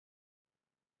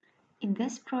In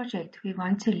this project, we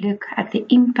want to look at the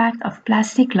impact of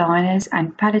plastic liners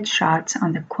and pallet shrouds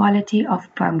on the quality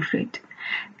of pome fruit.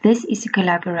 This is a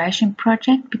collaboration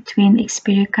project between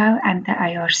Experico and the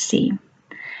ARC.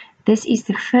 This is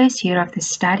the first year of the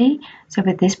study, so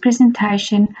with this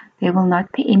presentation, there will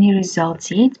not be any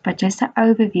results yet, but just an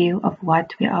overview of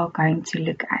what we are going to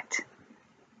look at.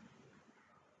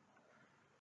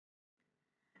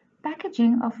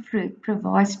 Packaging of fruit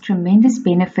provides tremendous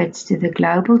benefits to the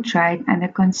global trade and the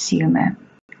consumer.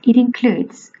 It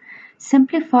includes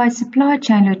simplified supply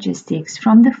chain logistics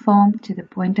from the farm to the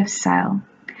point of sale.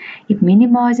 It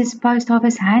minimizes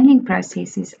post-harvest handling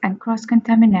processes and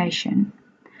cross-contamination.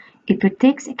 It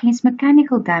protects against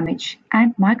mechanical damage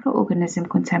and microorganism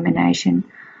contamination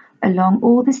along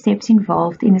all the steps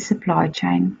involved in the supply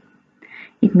chain.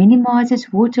 It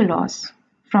minimizes water loss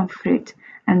from fruit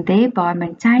and thereby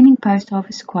maintaining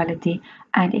post-harvest quality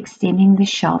and extending the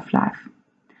shelf life.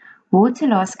 Water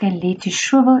loss can lead to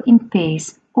shrivel in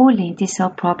pears or lentil cell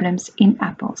problems in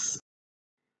apples.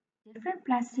 Different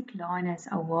plastic liners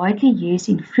are widely used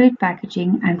in fruit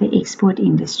packaging and the export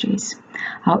industries.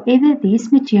 However,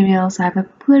 these materials have a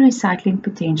poor recycling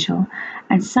potential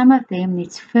and some of them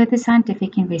need further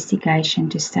scientific investigation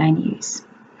to stay in use.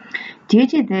 Due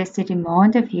to this, the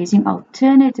demand of using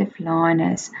alternative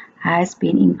liners has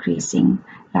been increasing,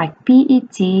 like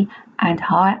PET and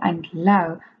high and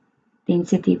low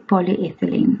density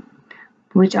polyethylene,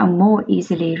 which are more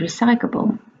easily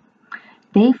recyclable.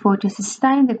 Therefore, to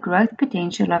sustain the growth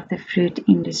potential of the fruit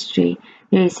industry,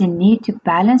 there is a need to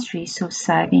balance resource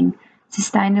saving,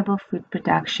 sustainable food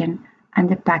production, and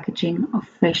the packaging of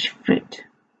fresh fruit.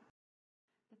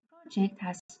 The project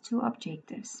has two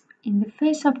objectives. In the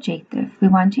first objective, we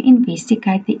want to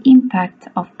investigate the impact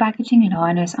of packaging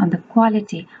liners on the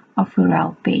quality of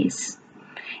rural pears.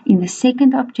 In the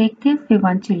second objective, we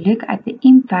want to look at the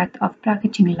impact of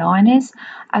packaging liners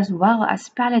as well as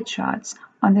pallet shrouds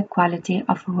on the quality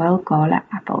of Royal Gala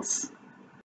apples.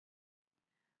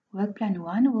 Work Plan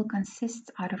 1 will consist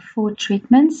out of 4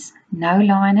 treatments: no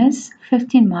liners,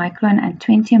 15 micron and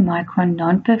 20 micron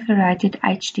non-perforated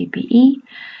HDPE,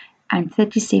 and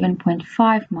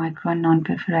 37.5 micron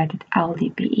non-perforated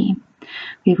LDPE.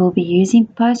 We will be using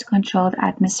post-controlled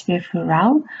atmosphere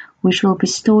Furel, which will be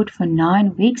stored for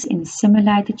 9 weeks in a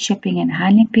simulated shipping and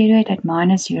handling period at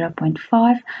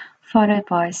 -0.5, followed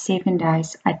by 7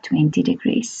 days at 20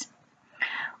 degrees.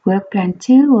 Work Plan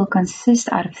 2 will consist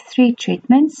out of 3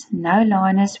 treatments: no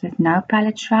liners with no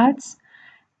pallet shrouds,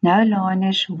 no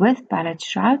liners with pallet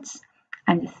shrouds,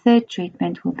 and the third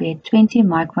treatment will be a 20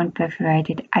 micron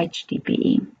perforated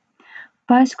HDPE.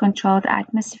 Post-controlled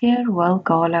atmosphere Royal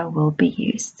Gala will be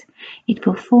used. It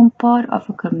will form part of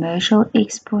a commercial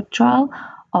export trial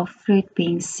of fruit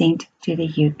being sent to the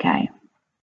UK.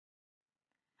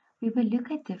 We will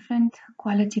look at different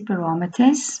quality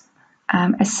parameters,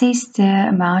 assess the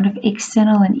amount of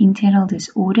external and internal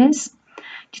disorders,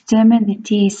 determine the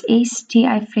TSS,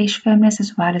 TA flesh firmness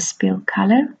as well as peel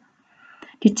color,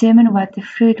 determine what the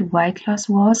fruit weight loss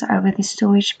was over the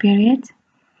storage period,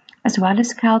 as well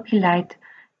as calculate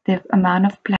the amount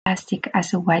of plastic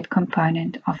as a weight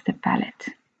component of the pallet.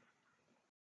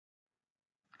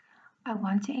 I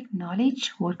want to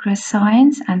acknowledge Watercress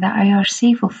Science and the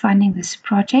ARC for funding this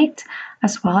project,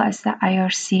 as well as the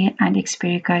ARC and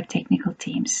Experico technical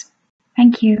teams.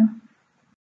 Thank you.